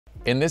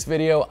In this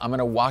video, I'm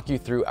gonna walk you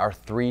through our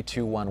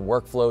 3-2-1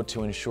 workflow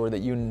to ensure that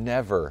you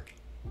never,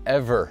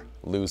 ever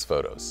lose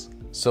photos.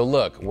 So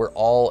look, we're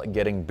all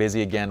getting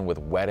busy again with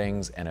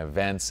weddings and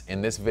events.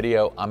 In this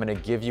video, I'm gonna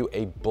give you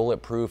a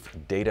bulletproof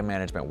data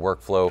management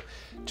workflow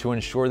to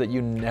ensure that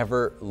you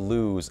never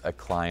lose a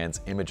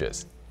client's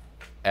images,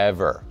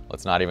 ever.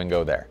 Let's not even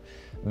go there.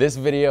 This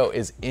video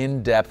is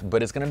in depth,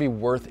 but it's gonna be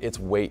worth its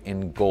weight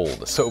in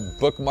gold. So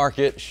bookmark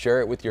it, share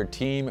it with your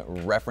team,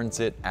 reference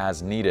it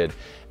as needed.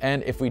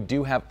 And if we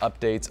do have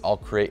updates, I'll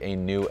create a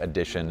new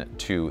addition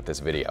to this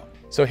video.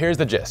 So here's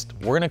the gist.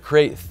 We're gonna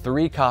create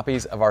 3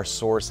 copies of our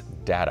source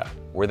data.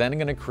 We're then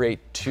gonna create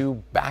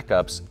 2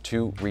 backups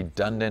to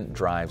redundant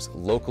drives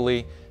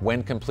locally.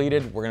 When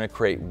completed, we're gonna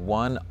create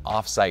 1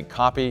 offsite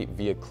copy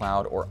via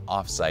cloud or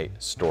offsite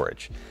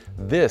storage.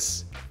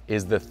 This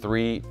is the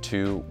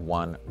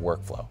 3-2-1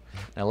 workflow.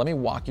 Now let me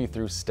walk you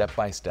through step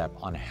by step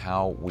on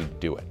how we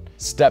do it.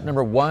 Step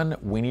number 1,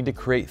 we need to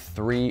create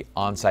 3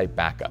 on-site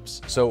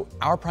backups. So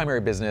our primary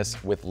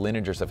business with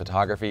Lineages of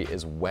Photography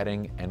is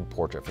wedding and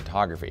portrait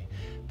photography.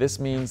 This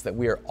means that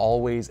we are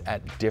always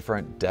at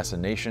different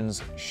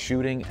destinations,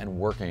 shooting and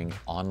working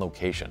on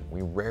location.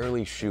 We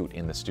rarely shoot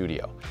in the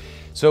studio.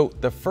 So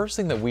the first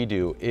thing that we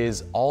do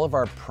is all of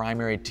our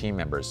primary team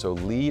members, so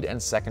lead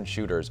and second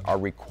shooters, are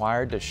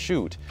required to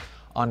shoot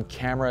on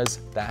cameras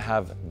that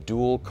have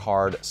dual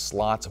card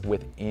slots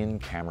with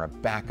in-camera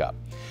backup.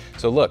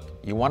 So look,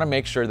 you wanna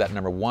make sure that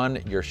number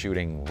 1, you're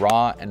shooting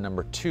RAW, and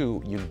number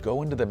 2, you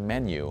go into the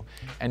menu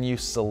and you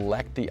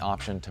select the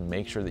option to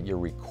make sure that you're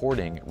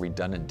recording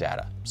redundant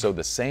data. So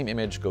the same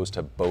image goes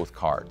to both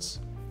cards.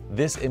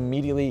 This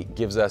immediately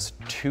gives us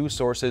 2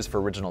 sources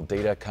for original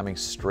data coming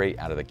straight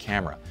out of the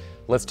camera.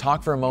 Let's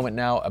talk for a moment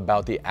now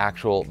about the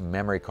actual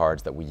memory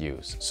cards that we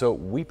use. So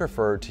we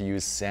prefer to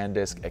use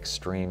SanDisk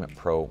Extreme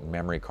Pro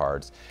memory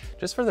cards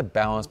just for the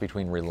balance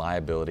between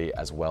reliability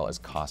as well as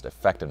cost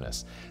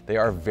effectiveness. They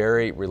are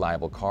very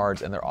reliable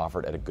cards and they're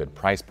offered at a good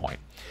price point.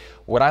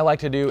 What I like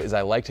to do is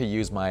I like to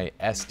use my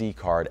SD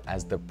card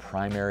as the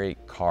primary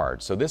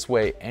card. So this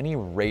way, any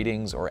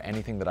ratings or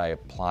anything that I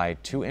apply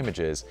to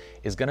images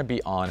is gonna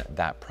be on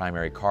that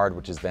primary card,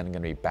 which is then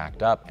gonna be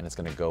backed up and it's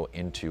gonna go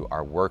into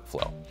our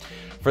workflow.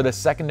 For the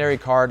secondary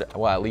card,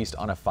 well, at least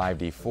on a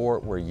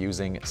 5D4, we're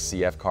using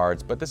CF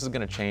cards, but this is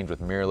gonna change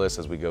with mirrorless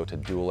as we go to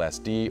dual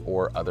SD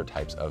or other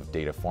types of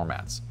data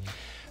formats.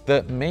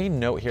 The main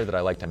note here that I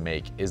like to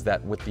make is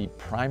that with the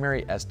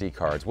primary SD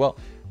cards, well,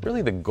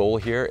 really the goal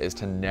here is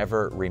to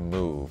never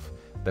remove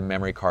the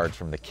memory cards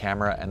from the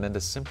camera and then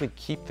to simply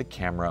keep the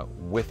camera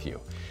with you.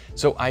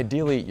 So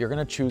ideally, you're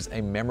gonna choose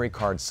a memory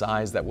card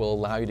size that will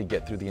allow you to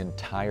get through the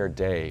entire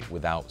day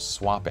without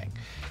swapping.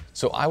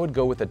 So I would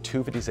go with a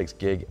 256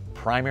 gig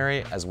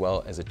primary as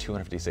well as a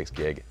 256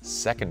 gig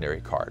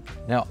secondary card.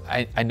 Now,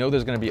 I know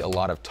there's gonna be a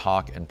lot of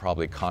talk and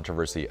probably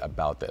controversy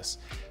about this.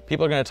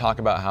 People are gonna talk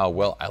about how,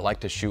 well, I like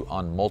to shoot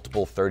on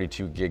multiple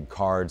 32 gig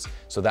cards,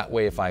 so that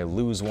way if I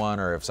lose one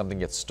or if something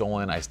gets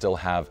stolen, I still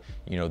have,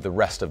 the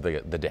rest of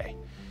the day.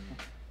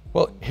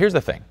 Well, here's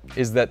the thing,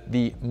 is that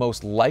the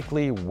most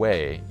likely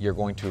way you're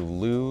going to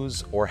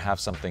lose or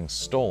have something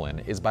stolen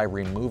is by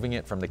removing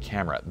it from the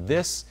camera.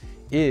 This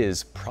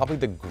is probably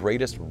the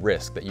greatest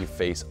risk that you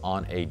face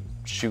on a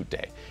shoot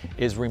day,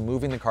 is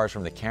removing the cards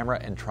from the camera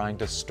and trying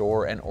to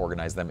store and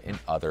organize them in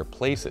other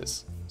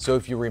places. So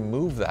if you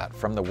remove that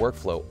from the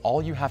workflow,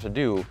 all you have to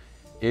do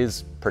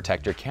is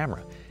protect your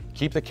camera.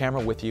 Keep the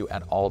camera with you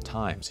at all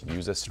times.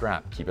 Use a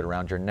strap, keep it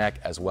around your neck,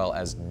 as well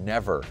as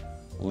never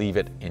leave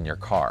it in your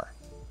car.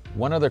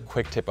 One other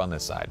quick tip on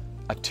this side,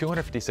 a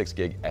 256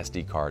 gig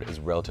SD card is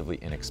relatively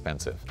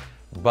inexpensive,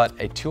 but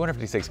a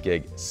 256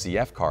 gig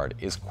CF card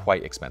is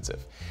quite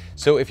expensive.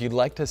 So if you'd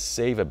like to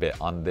save a bit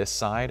on this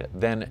side,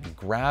 then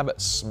grab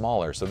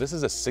smaller. So this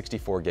is a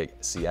 64 gig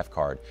CF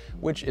card,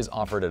 which is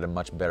offered at a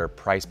much better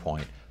price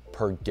point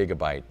per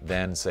gigabyte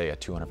than say a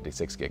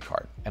 256 gig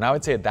card. And I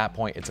would say at that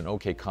point, it's an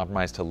okay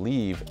compromise to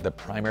leave the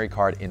primary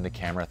card in the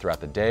camera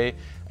throughout the day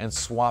and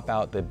swap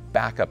out the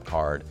backup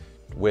card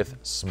with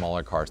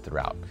smaller cards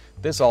throughout.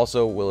 This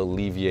also will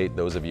alleviate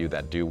those of you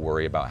that do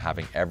worry about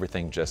having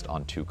everything just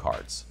on 2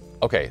 cards.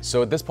 Okay,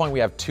 so at this point we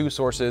have 2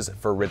 sources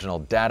for original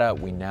data.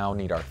 We now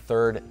need our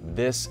third.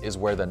 This is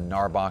where the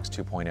GNARBOX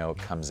 2.0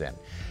 comes in.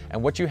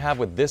 And what you have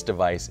with this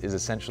device is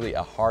essentially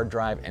a hard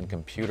drive and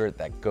computer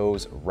that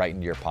goes right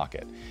into your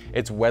pocket.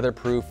 It's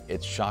weatherproof,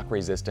 it's shock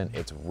resistant,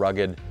 it's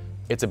rugged,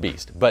 it's a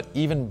beast. But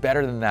even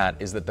better than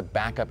that is that the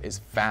backup is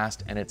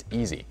fast and it's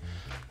easy.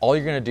 All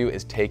you're gonna do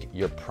is take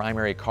your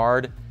primary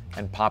card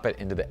and pop it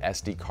into the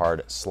SD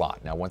card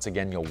slot. Now, once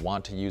again, you'll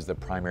want to use the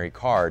primary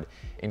card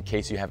in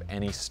case you have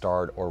any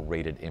starred or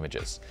rated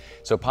images.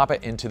 So pop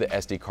it into the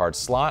SD card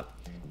slot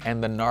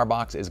and the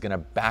GNARBOX is gonna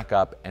back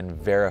up and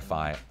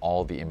verify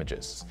all the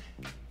images.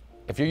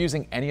 If you're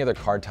using any other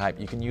card type,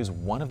 you can use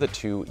one of the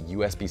two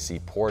USB-C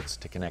ports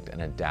to connect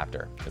an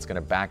adapter. It's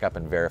gonna back up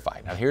and verify.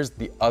 Now here's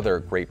the other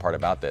great part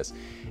about this,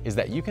 is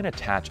that you can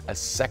attach a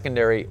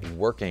secondary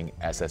working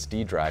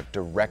SSD drive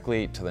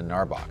directly to the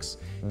GNARBOX.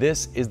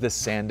 This is the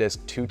SanDisk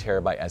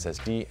 2TB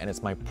SSD, and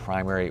it's my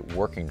primary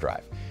working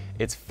drive.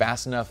 It's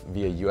fast enough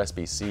via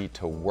USB-C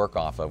to work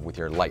off of with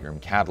your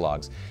Lightroom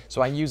catalogs,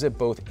 so I use it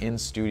both in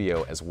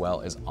studio as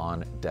well as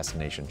on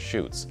destination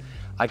shoots.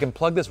 I can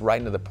plug this right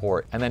into the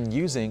port, and then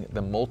using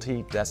the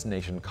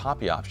multi-destination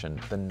copy option,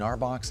 the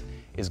GNARBOX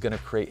is going to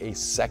create a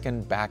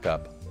second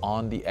backup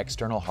on the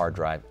external hard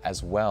drive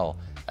as well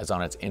as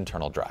on its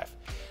internal drive.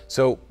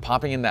 So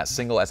popping in that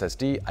single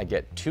SSD, I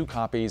get 2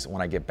 copies.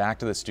 When I get back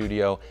to the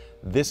studio,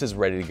 this is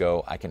ready to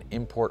go. I can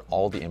import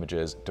all the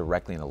images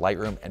directly into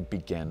Lightroom and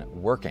begin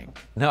working.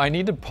 Now I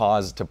need to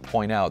pause to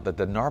point out that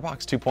the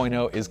GNARBOX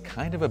 2.0 is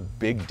kind of a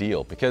big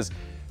deal, because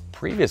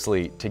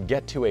previously, to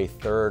get to a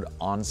third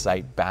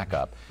on-site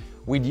backup,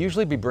 we'd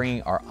usually be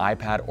bringing our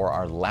iPad or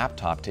our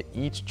laptop to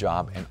each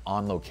job and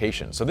on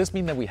location. So this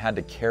means that we had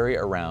to carry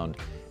around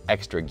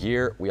extra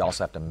gear. We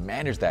also have to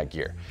manage that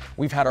gear.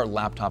 We've had our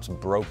laptops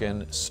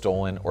broken,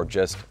 stolen, or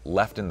just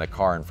left in the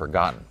car and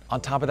forgotten.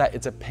 On top of that,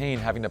 it's a pain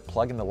having to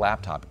plug in the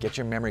laptop, get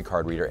your memory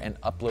card reader, and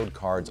upload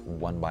cards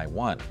one by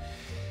one.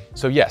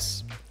 So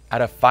yes,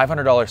 at a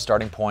 $500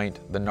 starting point,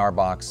 the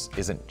GNARBOX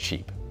isn't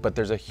cheap, but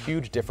there's a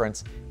huge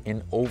difference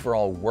in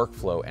overall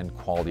workflow and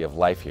quality of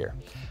life here.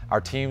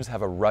 Our teams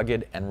have a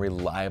rugged and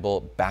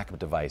reliable backup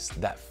device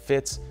that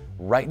fits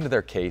right into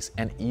their case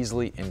and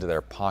easily into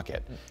their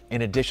pocket.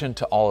 In addition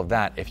to all of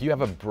that, if you have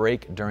a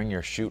break during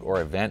your shoot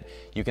or event,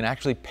 you can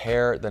actually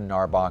pair the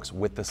GNARBOX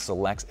with the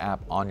Selects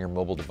app on your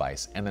mobile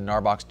device, and the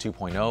GNARBOX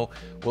 2.0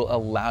 will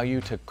allow you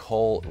to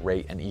cull,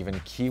 rate, and even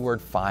keyword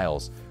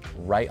files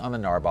right on the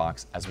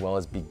GNARBOX, as well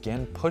as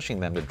begin pushing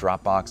them to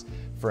Dropbox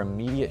for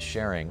immediate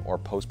sharing or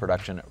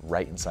post-production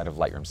right inside of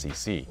Lightroom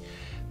CC.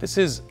 This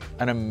is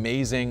an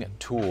amazing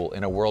tool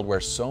in a world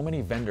where so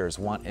many vendors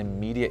want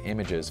immediate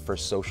images for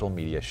social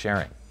media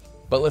sharing.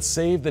 But let's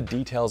save the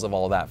details of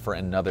all that for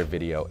another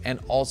video. And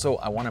also,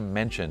 I want to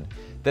mention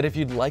that if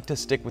you'd like to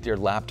stick with your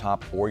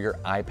laptop or your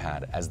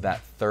iPad as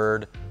that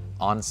third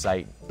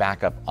on-site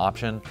backup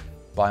option,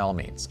 by all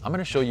means. I'm going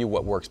to show you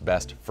what works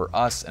best for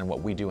us and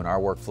what we do in our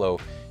workflow.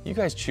 You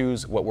guys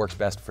choose what works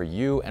best for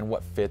you and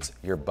what fits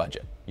your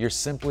budget. You're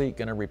simply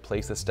going to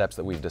replace the steps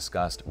that we've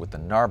discussed with the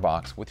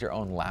GNARBOX with your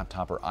own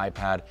laptop or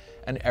iPad,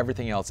 and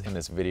everything else in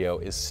this video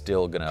is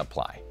still going to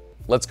apply.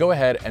 Let's go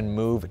ahead and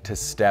move to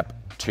step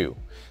 2.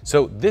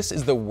 So this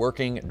is the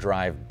working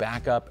drive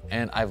backup,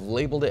 and I've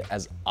labeled it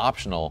as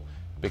optional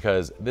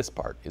because this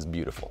part is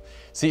beautiful.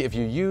 See, if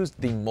you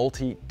used the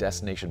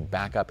multi-destination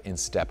backup in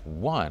step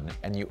 1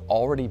 and you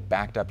already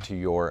backed up to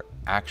your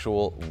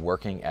actual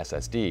working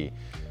SSD,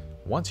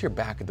 once you're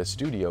back at the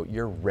studio,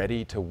 you're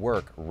ready to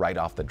work right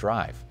off the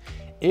drive.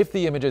 If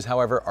the images,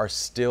 however, are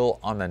still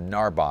on the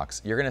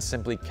GNARBOX, you're gonna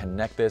simply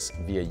connect this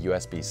via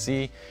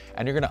USB-C,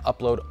 and you're gonna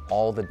upload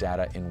all the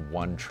data in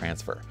one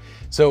transfer.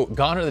 So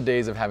gone are the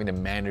days of having to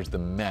manage the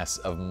mess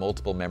of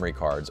multiple memory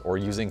cards or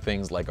using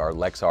things like our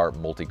Lexar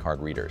multi-card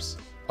readers.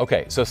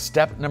 Okay, so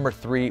step number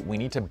 3, we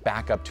need to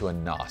back up to a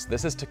NOS.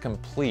 This is to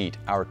complete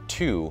our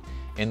 2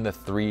 in the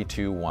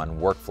 3-2-1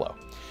 workflow.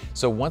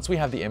 So once we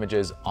have the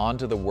images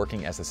onto the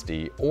working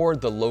SSD or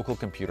the local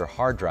computer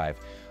hard drive,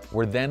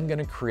 we're then going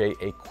to create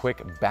a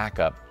quick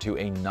backup to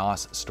a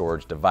NOS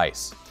storage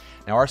device.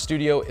 Now our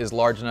studio is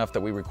large enough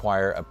that we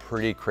require a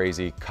pretty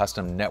crazy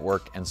custom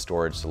network and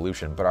storage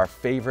solution, but our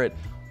favorite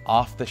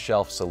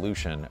off-the-shelf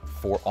solution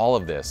for all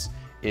of this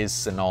is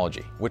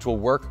Synology, which will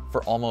work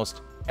for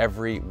almost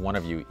every one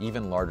of you,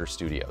 even larger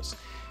studios.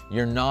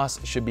 Your NOS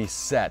should be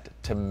set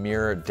to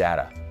mirror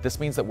data. This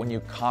means that when you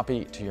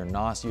copy to your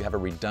NOS, you have a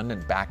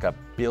redundant backup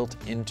built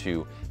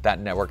into that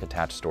network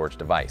attached storage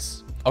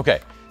device.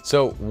 Okay,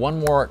 so one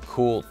more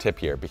cool tip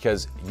here,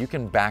 because you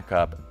can back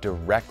up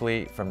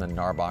directly from the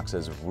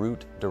GNARBOX's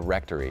root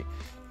directory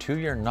to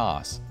your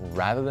NOS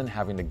rather than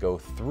having to go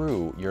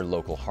through your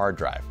local hard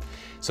drive.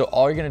 So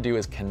all you're gonna do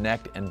is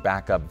connect and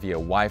back up via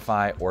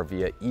Wi-Fi or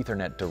via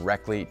Ethernet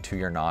directly to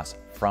your NOS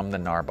from the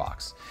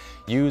GNARBOX.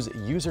 Use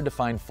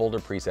user-defined folder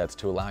presets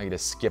to allow you to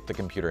skip the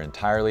computer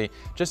entirely.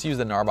 Just use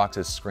the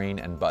GNARBOX's screen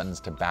and buttons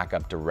to back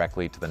up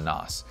directly to the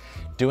NOS.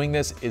 Doing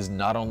this is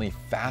not only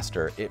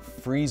faster, it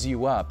frees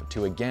you up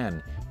to,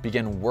 again,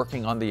 begin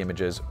working on the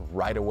images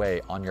right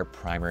away on your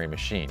primary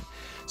machine.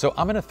 So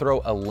I'm gonna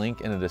throw a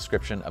link in the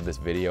description of this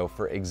video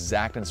for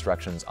exact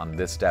instructions on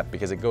this step,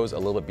 because it goes a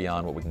little bit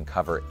beyond what we can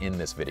cover in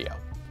this video.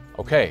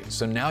 Okay,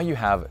 so now you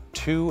have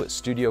 2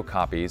 studio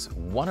copies,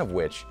 one of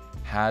which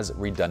has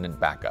redundant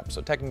backup.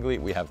 So technically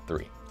we have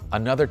 3.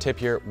 Another tip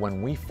here,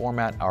 when we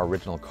format our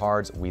original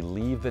cards, we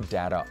leave the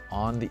data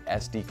on the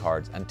SD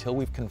cards until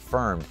we've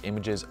confirmed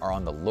images are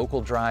on the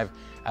local drive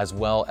as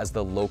well as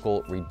the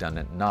local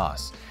redundant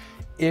NOS.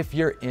 If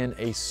you're in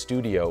a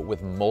studio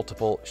with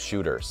multiple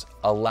shooters,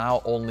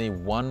 allow only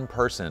one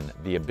person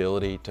the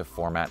ability to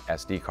format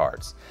SD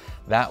cards.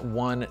 That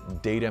one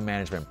data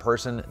management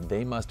person,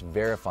 they must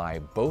verify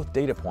both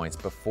data points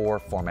before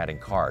formatting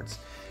cards.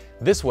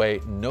 This way,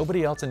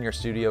 nobody else in your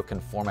studio can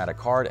format a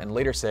card and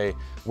later say,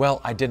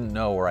 well, I didn't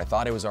know, or I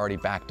thought it was already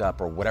backed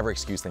up, or whatever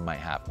excuse they might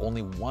have.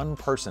 Only one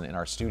person in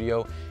our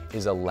studio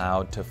is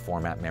allowed to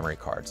format memory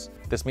cards.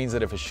 This means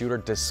that if a shooter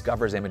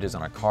discovers images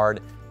on a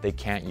card, they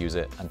can't use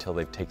it until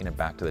they've taken it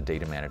back to the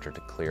data manager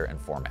to clear and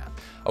format.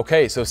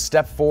 Okay, so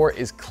step 4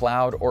 is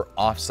cloud or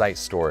offsite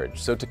storage.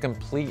 So to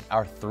complete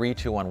our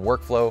 3-2-1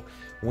 workflow,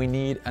 we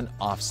need an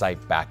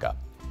offsite backup.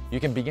 You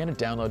can begin to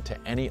download to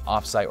any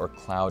offsite or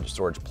cloud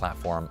storage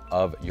platform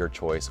of your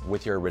choice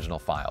with your original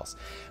files.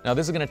 Now,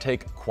 this is going to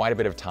take quite a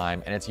bit of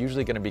time, and it's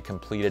usually going to be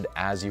completed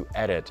as you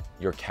edit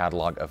your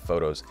catalog of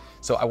photos.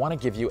 So I want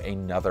to give you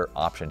another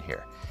option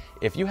here.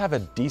 If you have a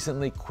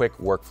decently quick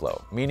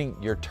workflow, meaning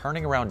you're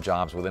turning around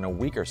jobs within a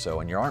week or so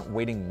and you aren't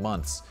waiting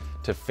months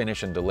to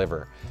finish and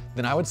deliver,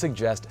 then I would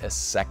suggest a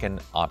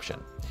second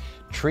option.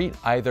 Treat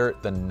either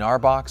the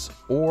GNARBOX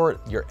or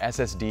your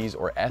SSDs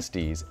or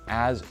SDs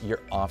as your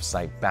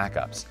offsite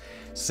backups.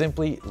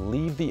 Simply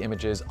leave the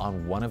images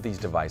on one of these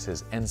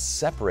devices and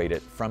separate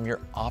it from your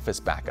office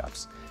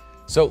backups.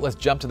 So let's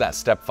jump to that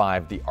step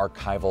 5, the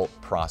archival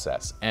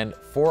process. And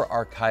for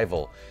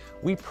archival,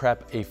 we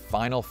prep a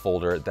final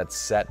folder that's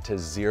set to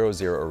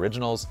 00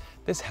 originals.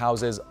 This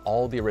houses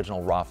all the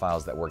original raw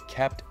files that were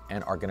kept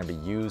and are going to be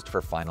used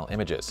for final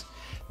images.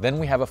 Then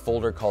we have a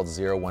folder called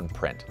 01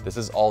 print. This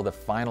is all the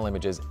final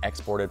images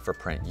exported for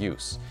print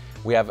use.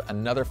 We have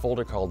another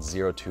folder called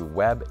 02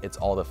 web. It's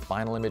all the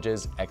final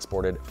images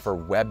exported for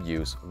web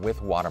use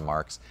with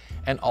watermarks,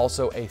 and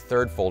also a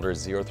third folder,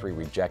 03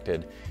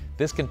 rejected.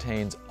 This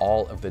contains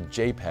all of the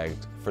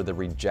JPEGs for the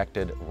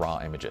rejected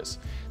raw images.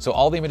 So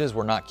all the images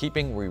we're not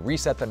keeping, we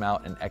reset them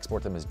out and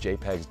export them as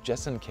JPEGs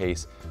just in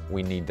case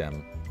we need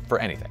them for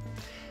anything.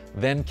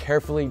 Then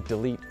carefully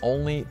delete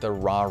only the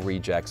raw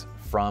rejects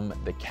from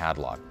the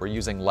catalog. We're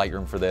using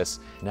Lightroom for this.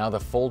 Now the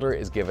folder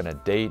is given a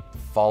date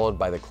followed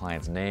by the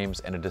client's names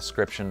and a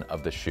description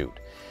of the shoot.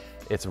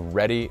 It's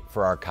ready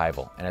for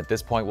archival, and at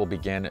this point we'll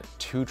begin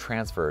 2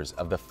 transfers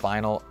of the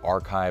final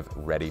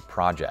archive-ready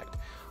project.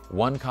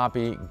 One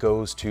copy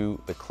goes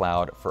to the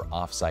cloud for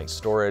offsite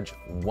storage.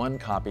 One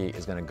copy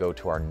is going to go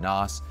to our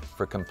NOS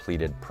for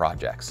completed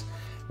projects.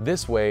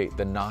 This way,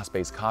 the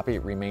NOS-based copy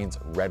remains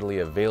readily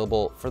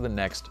available for the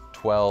next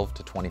 12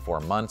 to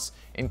 24 months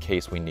in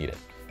case we need it.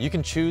 You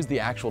can choose the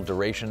actual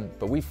duration,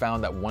 but we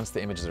found that once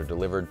the images are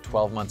delivered,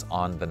 12 months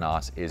on the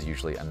NOS is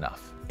usually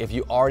enough. If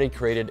you already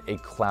created a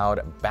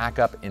cloud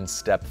backup in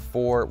step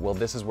 4, well,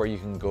 this is where you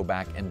can go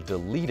back and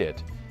delete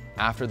it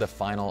after the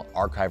final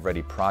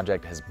archive-ready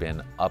project has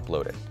been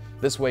uploaded.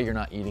 This way you're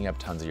not eating up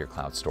tons of your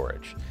cloud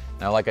storage.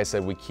 Now, like I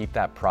said, we keep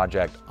that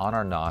project on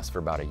our NOS for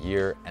about a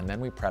year, and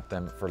then we prep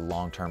them for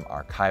long-term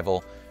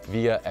archival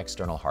via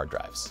external hard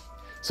drives.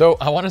 So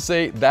I want to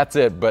say that's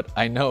it, but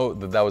I know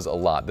that was a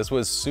lot. This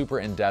was super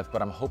in-depth,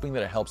 but I'm hoping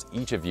that it helps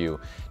each of you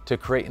to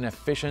create an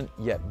efficient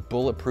yet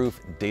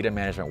bulletproof data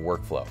management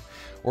workflow.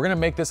 We're going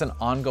to make this an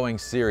ongoing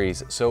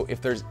series, so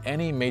if there's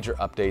any major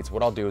updates,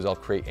 what I'll do is I'll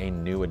create a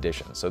new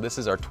edition. So this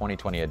is our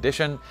 2020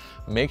 edition.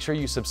 Make sure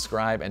you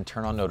subscribe and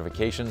turn on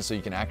notifications so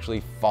you can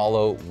actually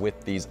follow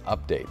with these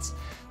updates.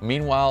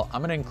 Meanwhile, I'm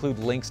going to include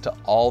links to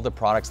all the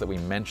products that we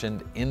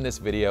mentioned in this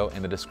video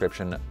in the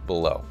description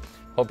below.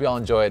 Hope you all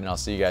enjoyed, and I'll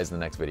see you guys in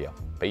the next video.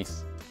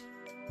 Peace.